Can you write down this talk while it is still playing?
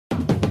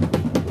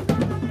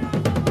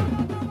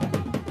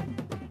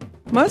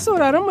Masu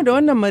mu da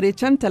wannan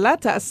maraicen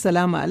talata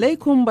assalamu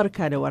alaikum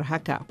barka da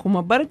warhaka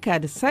kuma barka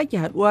da sake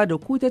haduwa da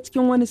ku ta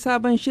cikin wani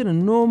sabon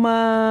shirin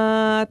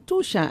noma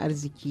tushen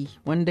arziki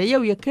wanda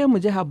yau ya kai mu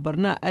jihar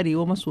Borno a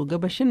arewa maso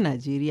gabashin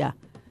Najeriya.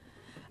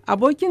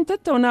 Abokin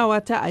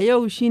tattaunawa ta a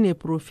yau shine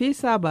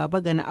Profesa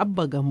Babagana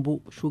Abba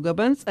Gambo,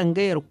 shugaban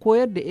tsangayar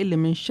koyar da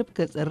ilimin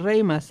shifka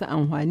tsirrai masu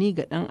amfani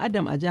ga ɗan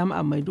adam a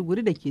jami'ar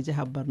Maiduguri da ke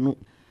jihar Borno.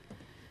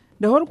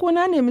 Da farko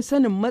na nemi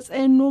sanin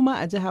matsayin noma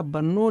a jihar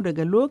Borno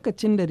daga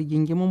lokacin da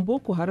rigingimun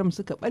Boko Haram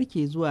suka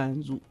barke zuwa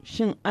yanzu.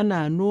 Shin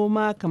ana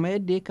noma kamar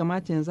yadda ya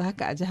kamata yanzu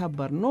haka a jihar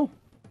Borno?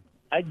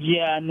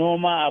 Ajiya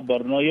noma a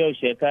Borno yau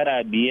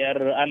shekara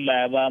 5 Allah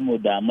ya ba mu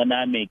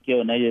damuna mai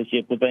kyau na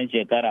kusan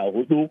shekara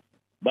 4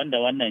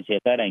 banda wannan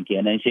shekaran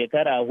kenan.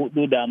 Shekara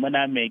 4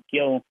 damuna mai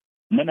kyau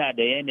muna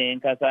da yanayin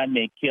kasa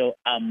mai kyau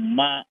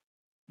amma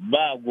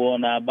ba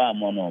gona ba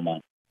manoma.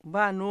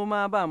 Ba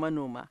noma ba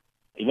manoma.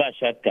 Ba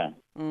shakka.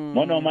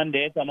 Manoman da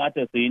ya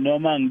kamata su yi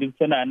noman duk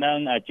suna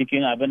nan a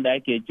cikin abin da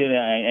ake cire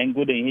a 'yan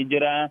gudun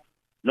hijira,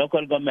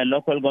 local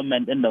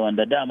government din da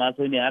wanda dama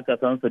su ne aka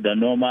san su da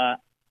noma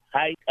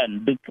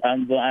haikan duk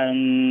an zo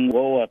an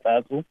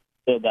wawwatsa su.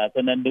 To ga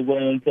su nan duk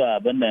su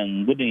abin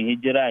nan gudun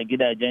hijira a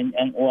gidajen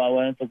 'yan uwa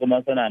wayansu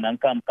kuma suna nan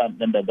camp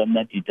din da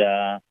gwamnati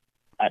ta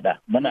hada.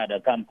 Muna da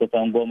camp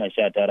kusan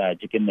 19 a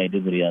cikin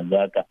Maiduguri yanzu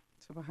haka,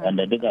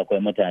 wanda duk akwai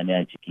mutane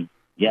a ciki.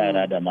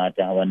 Yara da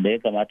mata wanda ya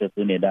kamata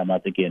su ne dama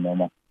suke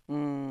noma.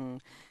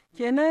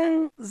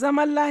 Kenan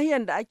zaman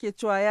lahiyan da ake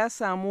cewa ya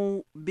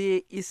samu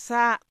bai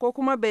isa ko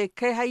kuma bai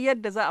kai har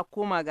yadda za a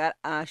koma ga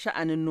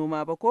sha'anin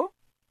noma ba ko?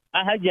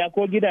 A hajiya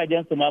ko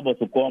gidajensu ma ba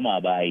su koma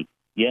ba ai.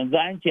 Yanzu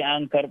an ce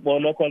an karɓo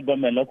local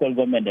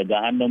government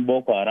daga hannun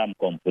Boko Haram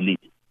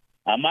complete.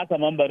 Amma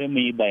kamar bari mu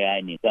yi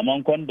bayani,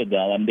 kamar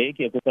Kwandiga wanda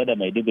yake kusa da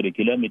Maiduguri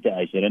kilomita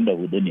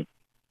 24 ne.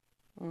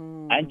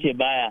 An ce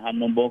baya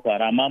hannun Boko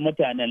Haram, amma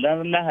mutanen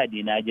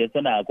Lahadi na je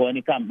suna akwai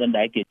wani camp ɗin da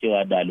ake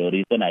cewa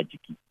Dalori suna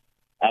ciki.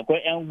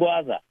 Akwai 'yan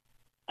Gwaza,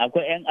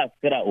 akwai 'yan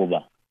Askira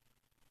Uba,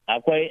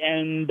 akwai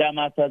 'yan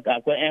Damasak,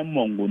 akwai 'yan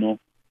Manguno,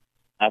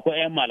 akwai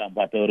 'yan Malam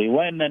Fatori.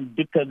 Wayannan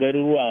duka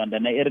garuruwa wanda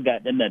na irga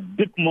ɗin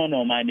duk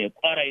manoma ne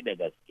kwarai da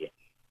gaske.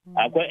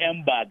 Akwai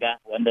 'yan Baga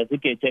wanda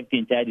suke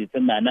cafkin caji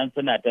suna nan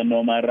suna ta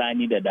noman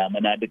rani da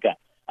damuna duka.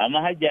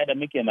 Amma hajiya da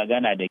muke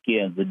magana da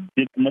ke yanzu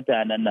duk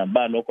mutanen nan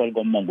ba local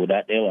government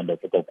guda ɗaya wanda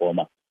suka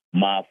koma.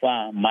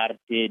 Mafa,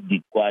 Marte,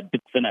 Dikwa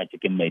duk suna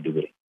cikin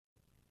Maiduguri.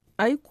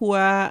 Ai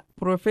kuwa,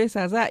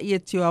 Profesa, za a iya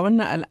cewa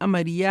wannan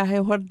al'amari ya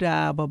haifar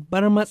da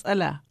babbar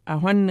matsala a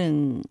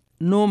wannan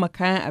noma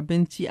kayan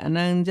abinci a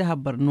nan jihar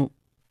Borno.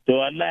 To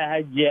wallahi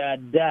hajiya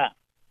da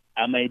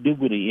a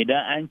Maiduguri idan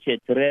an ce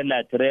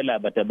tirela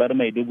bata bar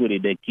Maiduguri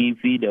da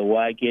kifi da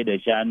wake da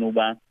shanu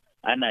ba.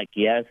 Ana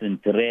kiyasin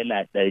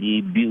tirela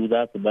 200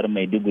 za su bar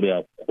Maiduguri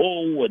a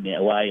kowane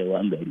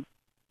wayewan gari.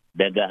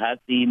 Daga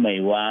hatsi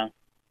maiwa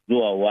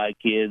zuwa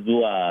wake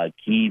zuwa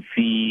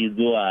kifi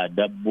zuwa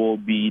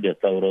dabbobi da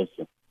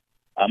sauransu.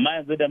 Amma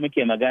yanzu da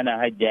muke magana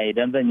hajjiya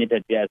idan zan yi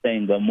tafiya sai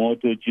ga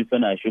motoci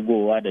suna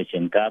shigowa da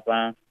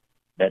shinkafa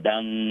da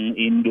ɗan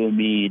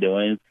indomi da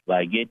wani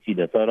spaghetti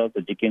da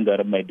sauransu cikin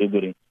garin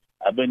Maiduguri.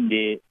 Abin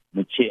da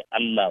mu ce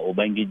Allah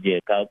Ubangiji ya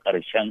kawo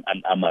ƙarshen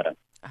al'amarin.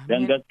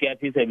 Don gaskiya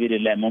fi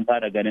sabilillah mun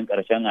fara ganin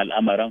ƙarshen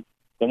al'amarin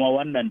kuma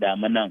wannan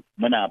damunan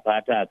muna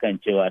fata kan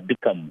cewa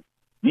dukanmu.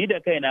 Ni da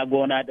kaina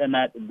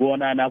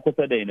gona na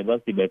kusa da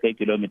university bai kai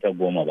kilomita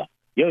 10 ba.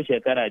 Yau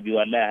shekara 2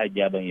 wallahi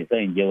hajjiya ban isa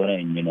in je wurin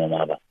in yi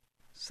noma ba.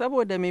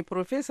 Saboda me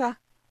Profesa?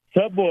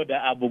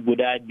 Saboda abu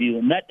guda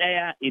biyu. Na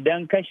ɗaya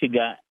idan ka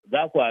shiga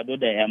za ku haɗu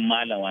da 'yan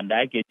malam wanda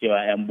ake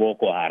cewa 'yan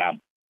Boko Haram.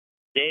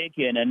 Ɗaya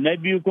kenan. Na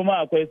biyu kuma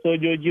akwai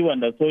sojoji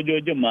wanda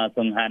sojojin ma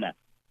sun hana.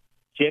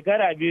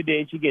 Shekara 2 da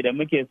ya shige da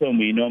muke so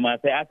mu yi noma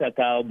sai aka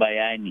kawo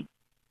bayani,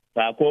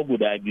 sako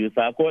guda 2,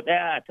 sako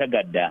ɗaya a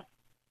takarda.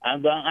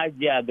 An zo an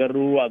ajiye a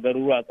garuruwa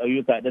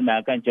ƙauyuka ɗin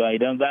na kan cewa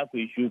idan za ku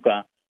yi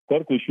shuka,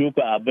 kar ku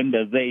shuka abin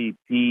da zai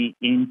fi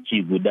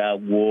inci guda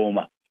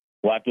 10.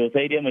 Wato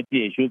sai dai mutum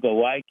ya shuka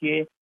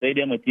wake, sai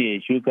dai mutum ya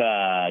shuka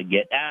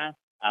gyaɗa,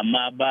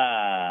 amma ba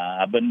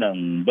abin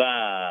nan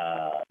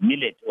ba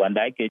millet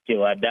wanda ake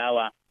cewa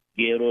dawa,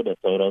 gero da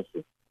sauransu.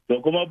 To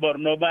kuma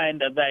Borno bayan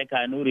da za a yi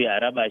kanuri a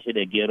raba shi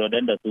da gero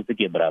don da su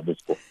suke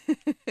burabusko.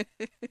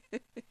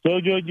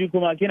 Sojoji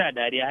kuma kina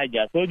dariya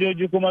hajiya,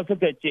 sojoji kuma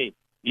suka ce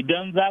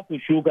idan za ku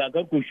shuka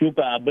kar ku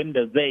shuka abin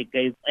da zai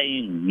kai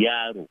tsayin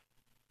yaro.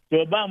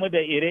 To ba mu da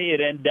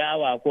ire-iren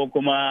dawa ko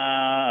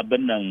kuma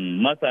abin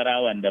nan masara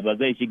wanda ba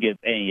zai shige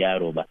tsayin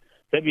yaro ba.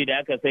 Saboda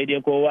haka sai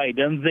dai kowa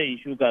idan zai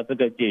shuka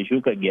suka ce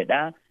shuka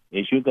gyada,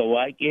 ya shuka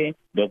wake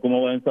da kuma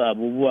wasu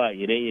abubuwa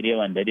ire-ire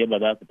wanda dai ba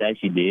za su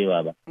tashi da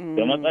yawa ba.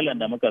 Da matsalan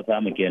da muka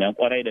samu kenan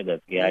kwarai da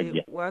gaskiya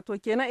hajiya. Wato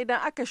kenan idan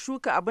aka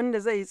shuka abin da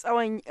zai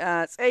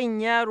tsayin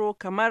yaro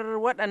kamar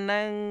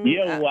waɗannan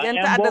yan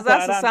ta'adda za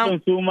su samu.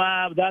 Su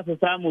ma za su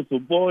samu su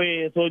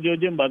boye,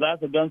 sojojin ba za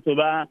su gan su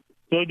ba,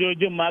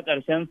 sojojin ma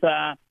ƙarshen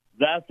sa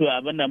za su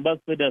abin nan ba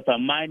su da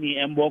tsammani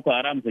 'yan Boko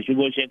Haram su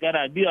shigo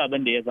shekara 2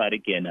 abin da ya faru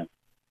kenan.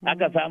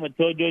 aka samu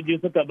sojoji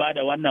suka ba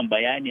da wannan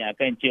bayani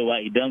akan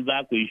cewa idan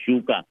za ku yi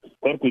shuka,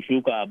 kar ku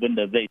shuka abin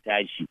da zai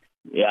tashi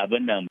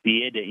abin nan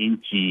fiye da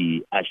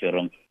inci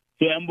 20.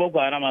 So 'yan Boko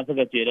Haram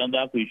suka ce idan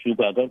za ku yi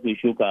shuka, kar ku yi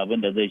shuka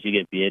abin da zai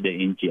shige fiye da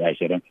inci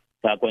 20.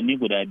 Sakonni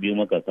guda biyu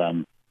muka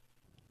samu.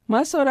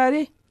 Masu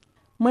saurare,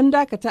 mun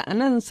dakata a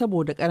nan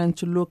saboda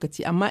karancin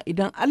lokaci, amma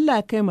idan Allah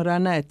ya kai mu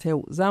rana ta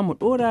yau za mu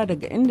ɗora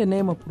daga inda na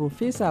yi ma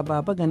Profesa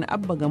Babagana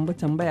Abba Gambo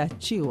tambaya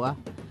cewa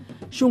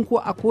shin ko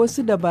akwai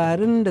wasu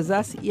dabarun da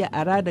za su iya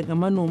ara daga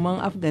manoman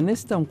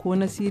Afghanistan ko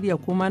na Siriya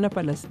ko ma na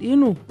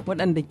Falasɗinu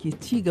waɗanda ke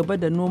ci gaba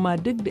da noma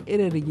duk da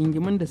irin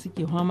rigingimin da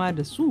suke fama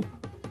da su?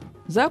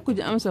 Za ku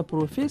ji amsa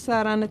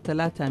Profesa ranar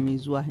Talata mai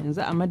zuwa.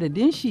 Yanzu a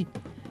madadin shi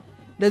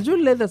da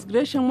Julie Leathers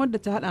Gresham wadda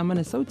ta haɗa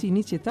mana sauti,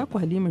 ni ce taku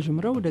Halima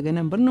Jimrau daga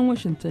nan birnin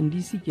Washington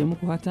DC ke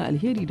muku fatan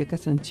alheri da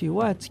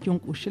kasancewa cikin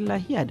ƙoshin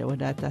lahiya da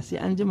wadata. Sai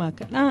an jima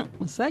kaɗan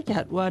mu sake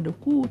haɗuwa da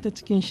ku ta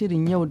cikin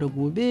shirin yau da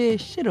gobe,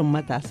 shirin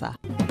matasa.